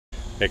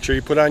make sure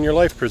you put on your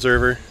life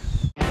preserver.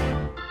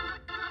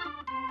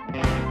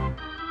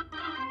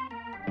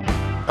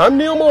 I'm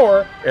Neil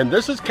Moore, and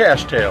this is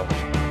Cache Tales.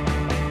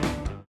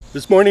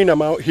 This morning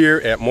I'm out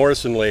here at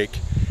Morrison Lake,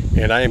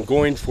 and I am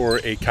going for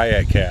a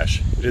kayak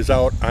cache. It is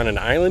out on an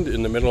island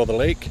in the middle of the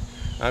lake.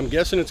 I'm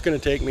guessing it's going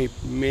to take me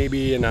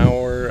maybe an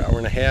hour, hour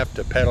and a half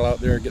to paddle out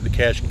there, get the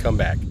cache, and come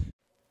back.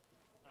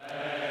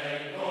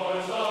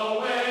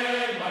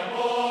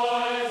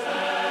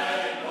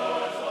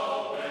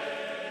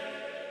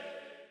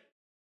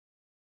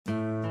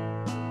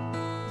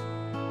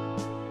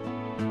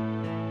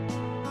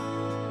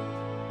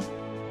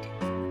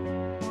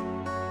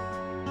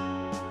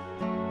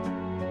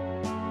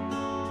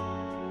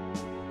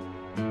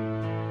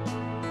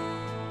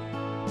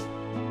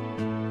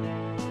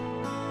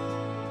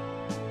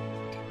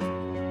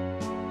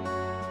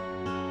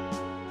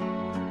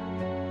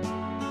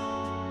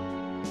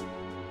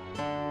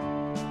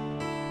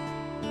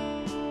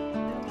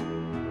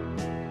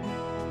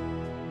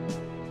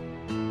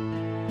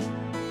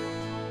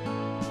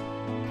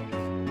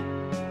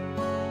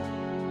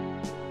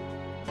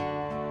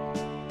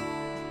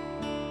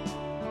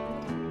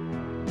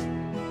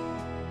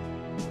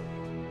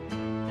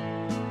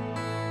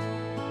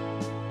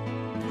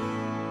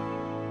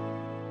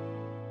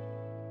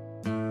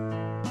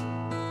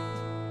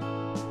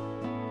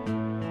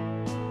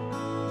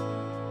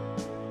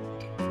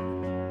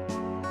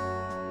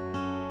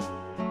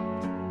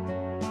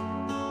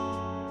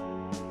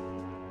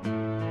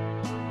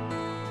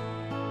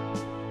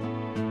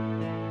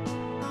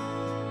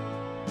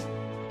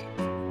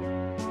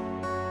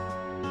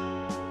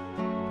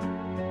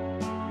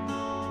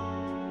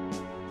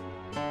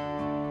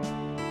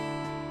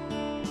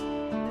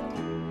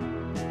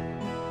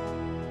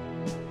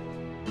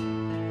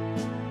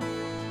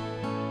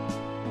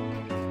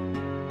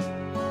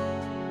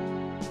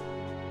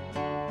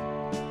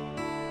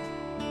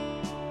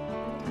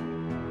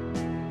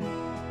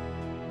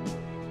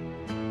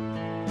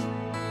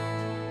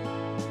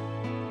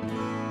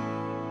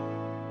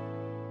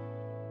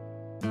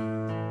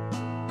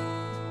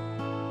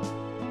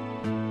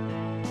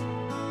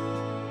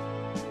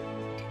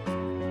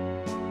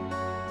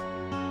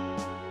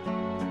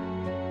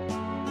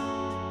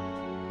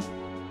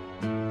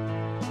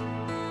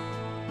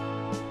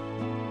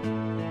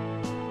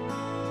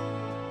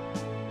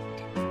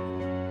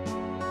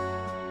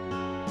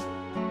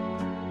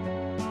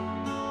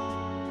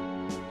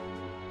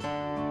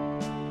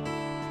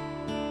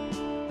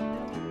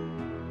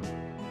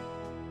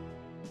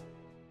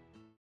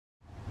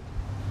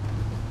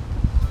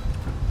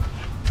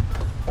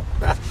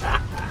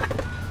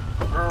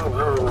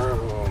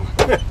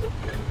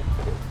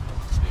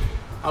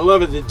 I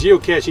love it that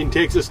geocaching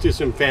takes us to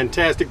some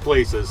fantastic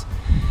places.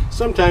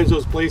 Sometimes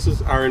those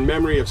places are in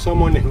memory of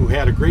someone who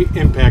had a great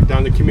impact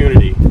on the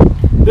community.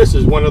 This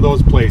is one of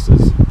those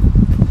places.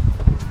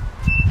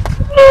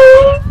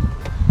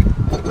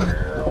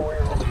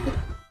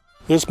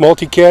 This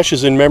multi-cache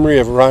is in memory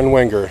of Ron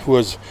Wenger, who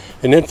was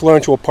an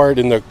influential part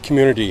in the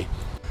community.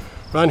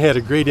 Ron had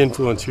a great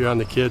influence here on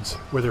the kids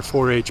with their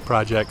 4-H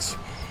projects.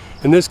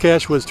 And this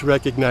cache was to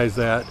recognize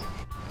that.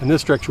 And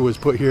this structure was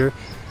put here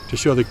to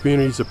show the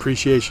community's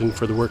appreciation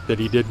for the work that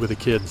he did with the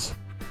kids.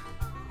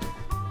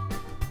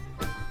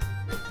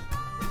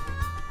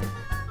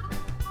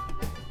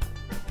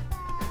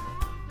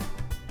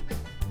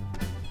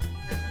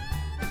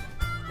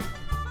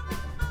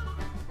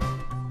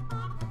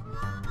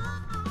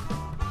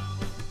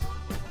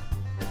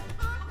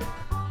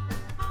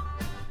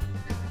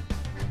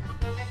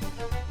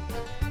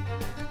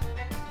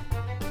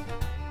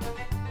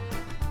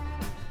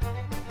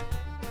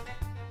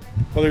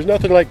 Well, there's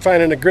nothing like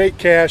finding a great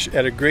cache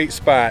at a great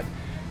spot,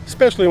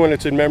 especially when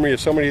it's in memory of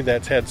somebody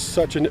that's had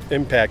such an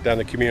impact on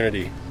the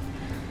community.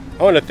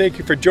 I want to thank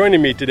you for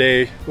joining me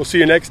today. We'll see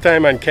you next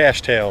time on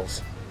Cache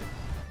Tales.